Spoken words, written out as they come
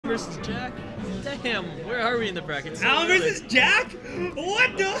versus Jack. Damn, where are we in the bracket? Alan versus Jack?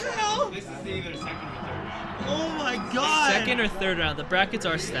 What the hell? This is either second or third. Oh my god. Second or third round. The brackets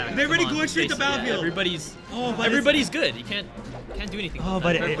are stacked. They're already Come on, going straight to face it, yeah, battlefield. Everybody's good. You can't do anything. Oh, With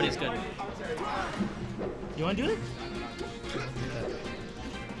but that. Everybody's good. You want to do it?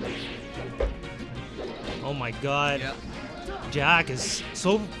 Oh my god. Yeah. Jack is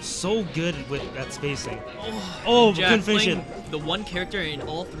so good with that spacing. Oh, Jack couldn't finish playing it. the one character in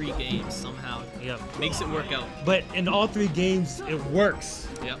all 3 games somehow. Yep. Makes it work out. But in all 3 games, it works.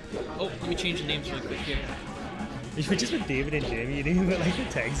 Yep. Oh, let me change the names really quick here. You should just put David and Jamie. You didn't even put like the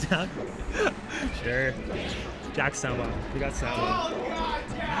tags down. Sure. Jack Sama. We got Sama.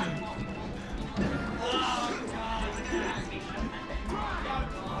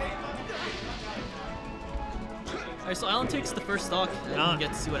 Alright, so Alan takes the first stock and we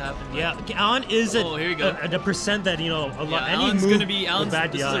get to see what happens. Yeah, Alan is here you go. the percent that, you know, a lot. Yeah, any Alan's move gonna be with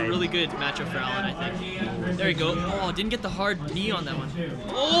bad this is DI. a really good matchup for Alan, I think. There you go. Oh, didn't get the hard knee on that one.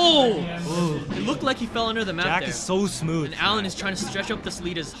 Oh! Ooh. It looked like he fell under the map Jack there. is so smooth. And Alan is trying to stretch up this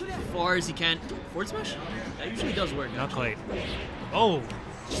lead as far as he can. Forward smash? That usually does work. Not quite. Oh.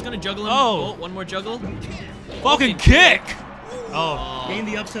 She's gonna juggle him. Oh. One more juggle. Falcon kick! Oh. Gain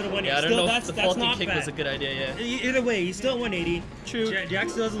the upset of 180. Yeah, I don't Still, know if the that's Falcon not kick bad. was a good idea, yeah. Either way, he's still at 180. True. Jack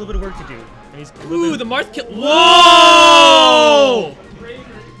still has a little bit of work to do. And he's a little Ooh, bit- the Marth kill. Whoa!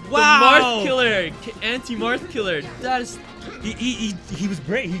 The Wow! Marth killer. Anti-Marth killer. That is... He was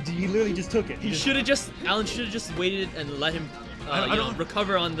great. He literally just took it. He should have just... Alan should have just waited and let him you know,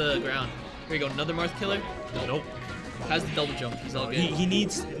 recover on the ground. Here you go. Another Marth killer. Nope. Has the double jump. He's all good. He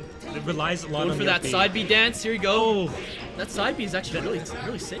needs... It relies a lot Going on for the that upbeat. side B dance. Here you go. Oh. That side B is actually really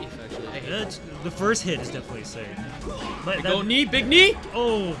safe, actually. That's, the first hit is definitely safe. But Go knee, big knee.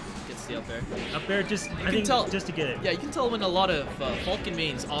 Oh. Gets the up air. Up air, just I think tell, just to get it. Yeah, you can tell when a lot of Falcon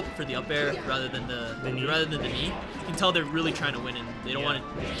mains opt for the up air rather than the knee. You can tell they're really trying to win and they don't want to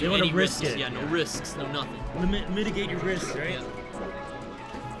do any risk risks. it. Yeah, no risks, no nothing. Mitigate your risks, right? Yeah.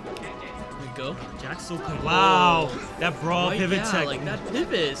 Here we go. Jack's so clean. Wow, that brawl pivot yeah, tech. like that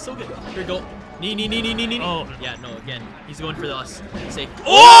pivot is so good. Here we go. Knee. Oh. Yeah, no, again, he's going for the safe.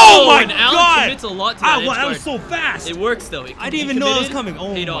 Oh my and Alan god! commits a lot to that edge That guard. was so fast. It works though. I didn't even know it was coming.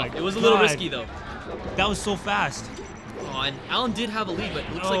 Oh paid my off. It was a little God. risky though. That was so fast. Oh, and Alan did have a lead, but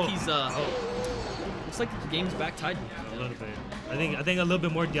it looks like he's looks like the game's back tied. A little bit. I think a little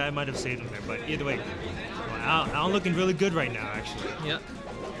bit more DI might have saved him there, but either way, Alan looking really good right now, actually. Yeah.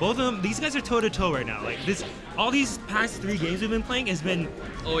 Both of them, these guys are toe to toe right now. Like all these past 3 games we've been playing has been.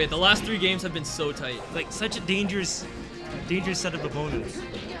 Oh yeah, the last 3 games have been so tight. Like such a dangerous set of opponents.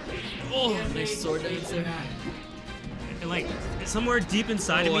 Oh, nice sword dance there. And like somewhere deep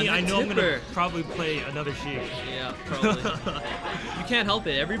inside of me, I know I'm gonna probably play another Sheik. Yeah, probably. You can't help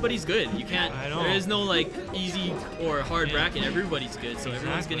it. Everybody's good. You can't. I know. There is no like easy or hard bracket. Everybody's good, so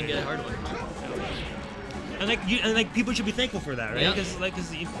everyone's gonna get a hard one. And like people should be thankful for that, right? Yeah.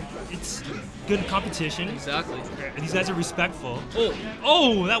 Because it's good competition. Exactly. And these guys are respectful.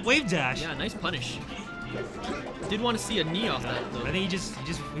 Oh, that wave dash. yeah, nice punish. Did want to see a knee off that though. I think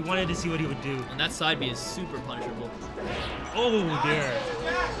we wanted to see what he would do. And that side B is super punishable. Oh, there.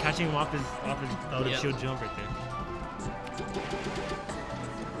 Catching him off his out of shield jump right there.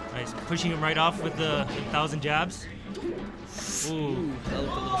 Nice. Pushing him right off with the 1,000 jabs. Ooh, that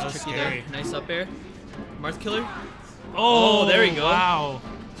looked a little tricky scary. there. Nice up air. Marth killer. Oh, there we go. Wow.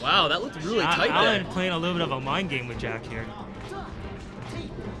 Wow, that looked really tight Alan there. playing a little bit of a mind game with Jack here.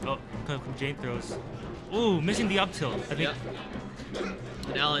 Oh, coming from Jane throws. Ooh, missing the up tilt. I think. Yep.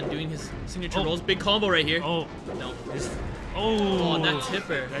 And Alan doing his signature rolls. Big combo right here. Oh. No. Oh, and that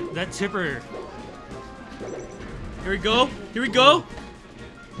tipper. That tipper. Here we go. Here we go.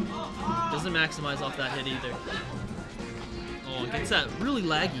 Doesn't maximize off that hit either. Oh, gets that really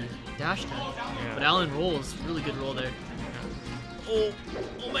laggy dash time. Yeah. But Alan rolls. Really good roll there. Oh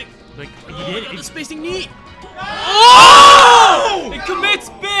my. Like, he did. The spacing knee. Oh! It commits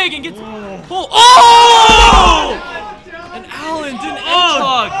big and gets. Oh! And Alan didn't edge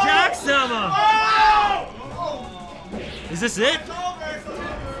hog. Jack Sama. Is this it?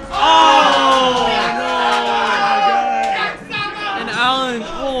 Oh no! And Alan,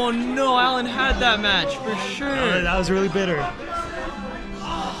 oh no, Alan had that match for sure. That was really bitter.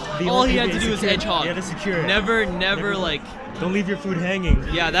 All he had to do was edge hog. He had to secure it. Never like. Don't leave your food hanging.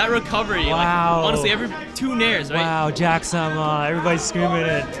 Yeah, that recovery. Wow. Like, honestly, every 2 nairs, right? Wow, Jack Sama. Everybody's screaming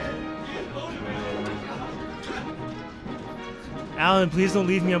it. Alan, please don't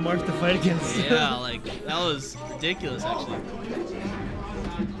leave me on Marth to fight against. Yeah, like that was ridiculous actually.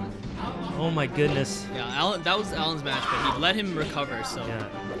 Oh my goodness. Yeah, Alan. That was Alan's match, but he let him recover. So Yeah.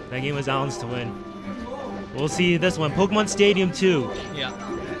 That game was Alan's to win. We'll see this one. Pokemon Stadium 2. Yeah.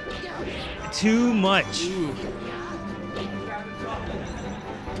 Too much. Ooh.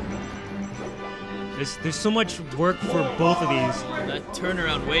 There's so much work for both of these. That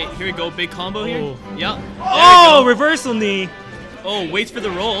turnaround. Wait, here we go. Big combo here. Oh. Yeah. Oh, reversal knee. Oh, waits for the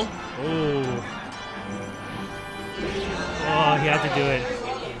roll. Oh. Oh, he had to do it.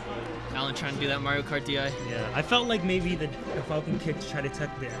 Alan trying to do that Mario Kart DI. Yeah, I felt like maybe the Falcon kick to try to tuck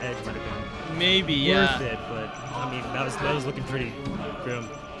the edge might have been Maybe, yeah. worth it, but I mean that was looking pretty grim.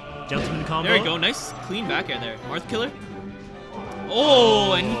 Gentleman combo. There we go. Nice clean back air there. Marth killer.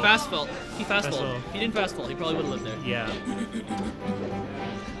 Oh, and he fast fell. He fast fall. He didn't fast fall. He probably would have lived there. Yeah.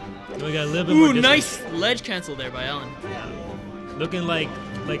 So we got a little bit Ooh, more nice distance. ledge cancel there by Alan. Yeah. Looking like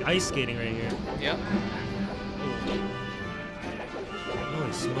ice skating right here. Yeah.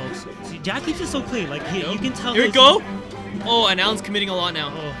 Holy smokes. See, Jack keeps it so clean. Like you can tell. Here we go. Oh, and Alan's committing a lot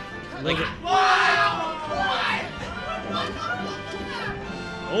now. Oh. Like.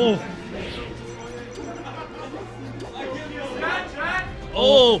 Oh.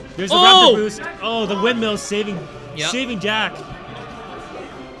 Oh. There's a rapid boost. Oh, the windmill saving Jack.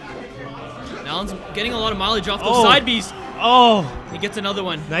 And Alan's getting a lot of mileage off those side Bs. Oh. He gets another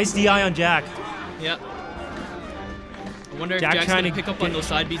one. Nice DI on Jack. Yeah. I wonder if Jack's going to pick up on those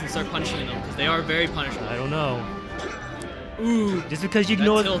side Bs and start punishing them, because they are very punishable. I don't know. Ooh. Just because you that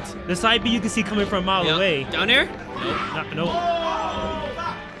know tilt. the side B you can see coming from a mile away. Down air? Nope. No.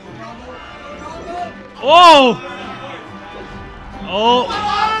 Oh! Oh!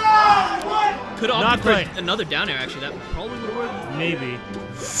 Could have Not opted for quite. another down air, actually. That probably would have worked. Maybe.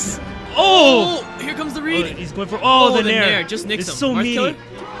 Oh! Here comes the read. He's going for the nair. nair. Just nicks him. It's so Marth meaty. killer?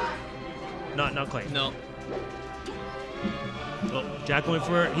 Not quite. No. Oh, Jack going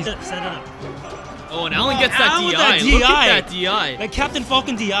for it. He's set it up. Oh, and Alan gets that Alan DI. with that Look DI. at that DI. That Captain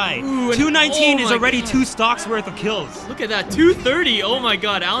Falcon DI. Ooh, and- 219 oh is my already God. 2 stocks worth of kills. Look at that. 230. Oh my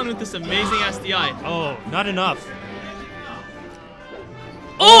god. Alan with this amazing ass DI. Oh, not enough.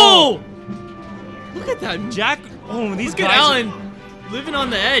 Oh! Look at that. Jack. Oh, these Look guys. at Alan living on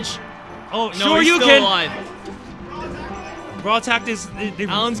the edge. Oh, No, sure he's you still can. alive. Raw tactics.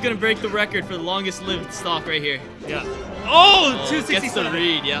 Alan's gonna break the record for the longest lived stock right here. Yeah. Oh, Gets 267. the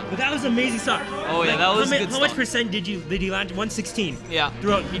read, yeah. But that was amazing stock. Oh yeah, that was how, good how much stock. percent did he land? 116. Yeah.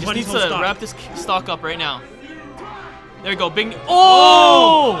 Throughout He just one needs whole to stock. wrap this stock up right now. There we go. Big.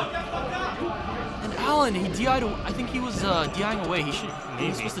 Oh! And Alan, he DI'd. I think he was DIing away. He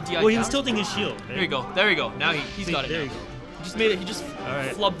was supposed to DI. Well, he was down. tilting his shield. There you go. There you go. Now he's got it. There Now. you go. He just made it. He just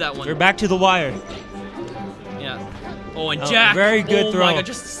flubbed that one. We're back to the wire. Yeah. Oh, and Jack. Very good oh throw. my god,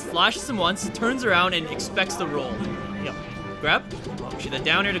 just slashes him once, turns around, and expects the roll. Yep. Grab? Actually, the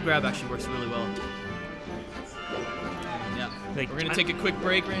down air to grab actually works really well. Yeah. Like, We're going to take a quick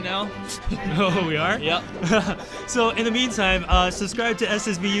break right now. Oh, we are? Yep. So, in the meantime, subscribe to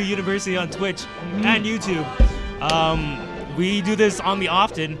SSBU University on Twitch and YouTube. We do this on the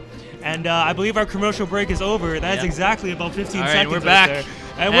often, and I believe our commercial break is over. That's exactly about 15 All right, seconds. we're back. Right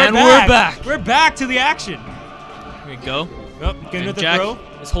there. And we're we're back. back. We're back to the action. Here we go. Oh, getting And with the Jack throw.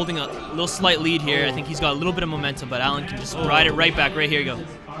 is holding a little slight lead here. I think he's got a little bit of momentum, but Alan can just ride it right back. Right here you go.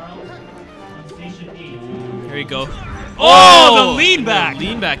 Here you go. Oh, the lean back. The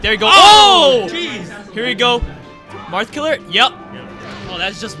lean back. There you go. Oh, Oh! jeez. Here we go. Marth killer? Yep. Oh,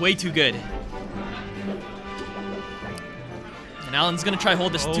 that's just way too good. And Alan's going to try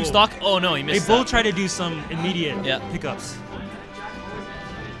hold this two stock. Oh, no, he missed They both that. try to do some immediate Yeah. pickups.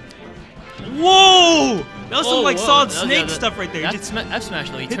 Whoa! That was some like whoa. solid That was- snake yeah, stuff right there. That's F smash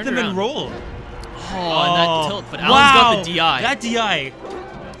though. He Hit turned them around. and rolled. Oh, and that tilt. But Alan's got the DI. That DI.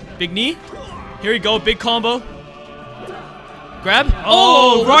 Big knee. Here we go. Big combo. Grab.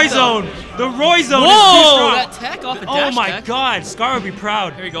 Oh, Roy what the- zone. The Roy zone is too Whoa! strong. That tech off a Oh dash my tech. God, Scar would be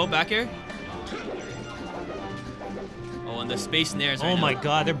proud. Here we go. Back air. Oh, and the space nairs right Oh now. my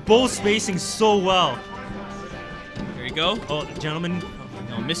God, they're both spacing so well. Here we go. Oh, gentlemen.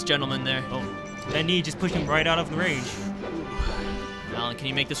 No, missed gentleman there. Oh, that knee just pushed him right out of the range. Alan, can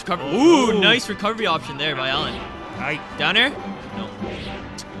you make this recovery? Ooh. Ooh, nice recovery option there by Alan. Down air? No.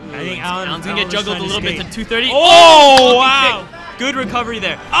 I think Alan's gonna get juggled a little bit to 230. Oh, looking wow. thick. Good recovery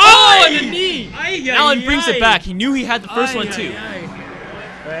there. Aye. Oh, and the knee. Alan brings it back. He knew he had the first one too. All right,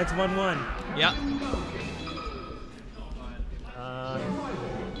 that's 1-1. Yeah. Oh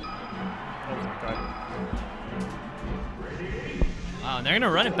my God. Wow, and they're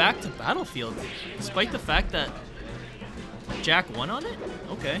gonna run it back to Battlefield, despite the fact that Jack won on it.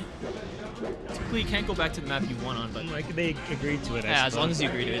 Okay. Typically, you can't go back to the map you won on, but Like they agreed to it. yeah, as long as you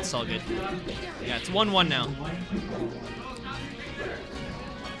agree to it, it's all good. Yeah, it's 1-1 now.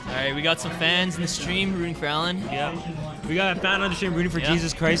 All right, we got some fans in the stream rooting for Alan. Yeah. We got a fan on the stream rooting for Yeah.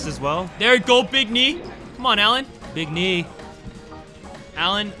 Jesus Christ as well. There you go, big knee. Come on, Alan. Big knee.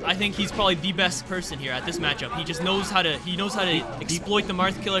 Alan, I think he's probably the best person here at this matchup. He just knows how to exploit the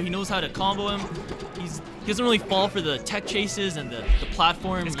Marth killer. He knows how to combo him. He doesn't really fall for the tech chases and the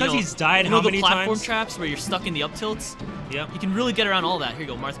platform. It's because he's died how many the platform times? traps where you're stuck in the up tilts. Yep. He can really get around all that. Here you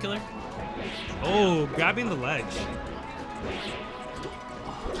go, Marth killer. Oh, grabbing the ledge.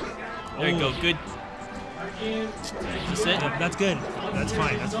 There you go, good. Is this it? Yep, that's good. That's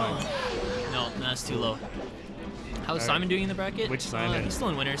fine. That's fine. No, that's too low. How is All Simon right. doing in the bracket? Which Simon? He's still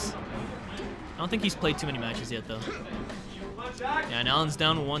in winners. I don't think he's played too many matches yet, though. Yeah, and Alan's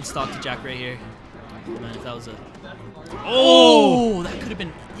down one stock to Jack right here. Man, if that was a... Oh! That could have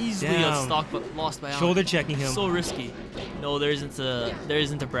been easily a Damn. stock, but lost by Alan. Shoulder checking him. So risky. No, there isn't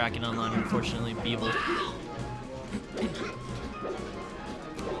a bracket online, unfortunately, Beeble.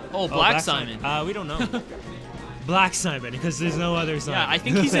 Oh, Black Simon. We don't know. Black Simon, because there's no other Simon. Yeah, I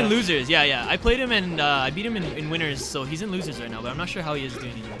think he's in losers. Yeah. I played him and I beat him in winners, so he's in losers right now, but I'm not sure how he is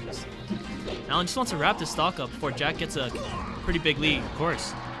doing in winners. Alan just wants to wrap this stock up before Jack gets a pretty big lead. Of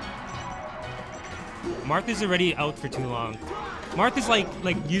course. Marth is already out for too long. Marth is like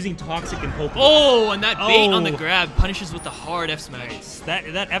using toxic and poke. Oh, and that bait on the Oh. grab punishes with the hard F smash. Nice.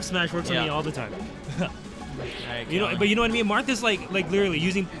 That F smash works on Yeah. me all the time. Alright, You know, Alan. but you know what I mean. Marth is like literally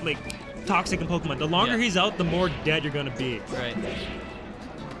using toxic and Pokemon. The longer Yeah. he's out, the more dead you're gonna be. Right.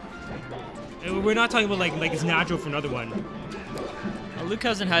 And we're not talking about like it's natural for another one. Luke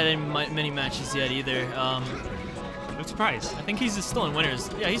hasn't had many matches yet either. I'm surprised. I think he's still in winners.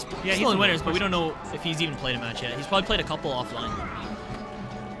 Yeah, he's he's still in in winners, winners, but we don't know if he's even played a match yet. He's probably played a couple offline.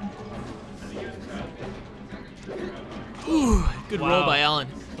 Ooh, good roll Wow. by Alan.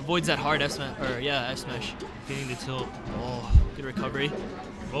 Avoids that hard F smash, or yeah, F smash. Getting the tilt. Oh, good recovery.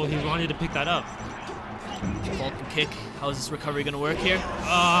 Oh, he wanted to pick that up. Falcon kick. How is this recovery gonna work here?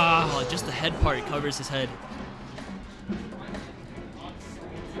 Ah. Oh, just the head part covers his head.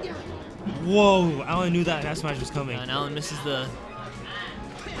 Whoa! Alan knew that smash was coming. And Alan misses the...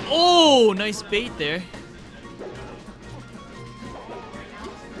 Oh, nice bait there.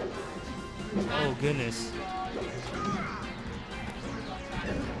 Oh goodness.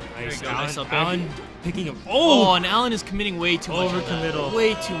 Nice. go, Alan, nice up air. Alan picking up. Oh, Oh! and Alan is committing way too much. on that. Overcommittal.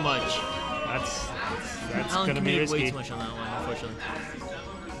 Way too much. That's Alan gonna be committed way risky. too much on that one, unfortunately.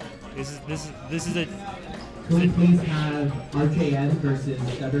 This is a. Can we please have RJN versus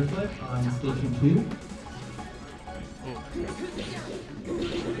Stutterfoot on station 2?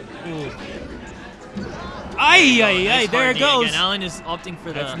 Ay, ay, ay, Nice there hard it knee goes. again. Alan is opting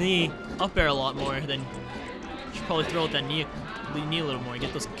for That's the knee. up air a lot more than... Should probably throw out that knee a little more,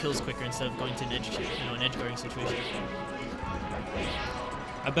 get those kills quicker instead of going to an edge, an edge guarding situation.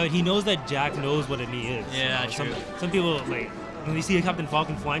 I bet he knows that Jack knows what a knee is. Yeah, You know, true. Some people when you see a Captain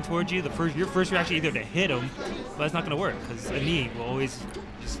Falcon flying towards you, your first reaction either to hit him, but it's not gonna work because a knee will always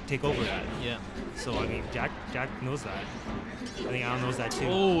just take over that. Yeah. So I mean, Jack knows that. I think Alan knows that too.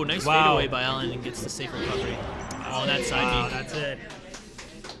 Oh, nice Wow. fadeaway by Alan and gets the safe recovery. Oh, that side Wow, knee. that's it.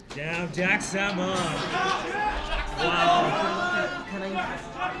 Damn, Jack Sama. Wow.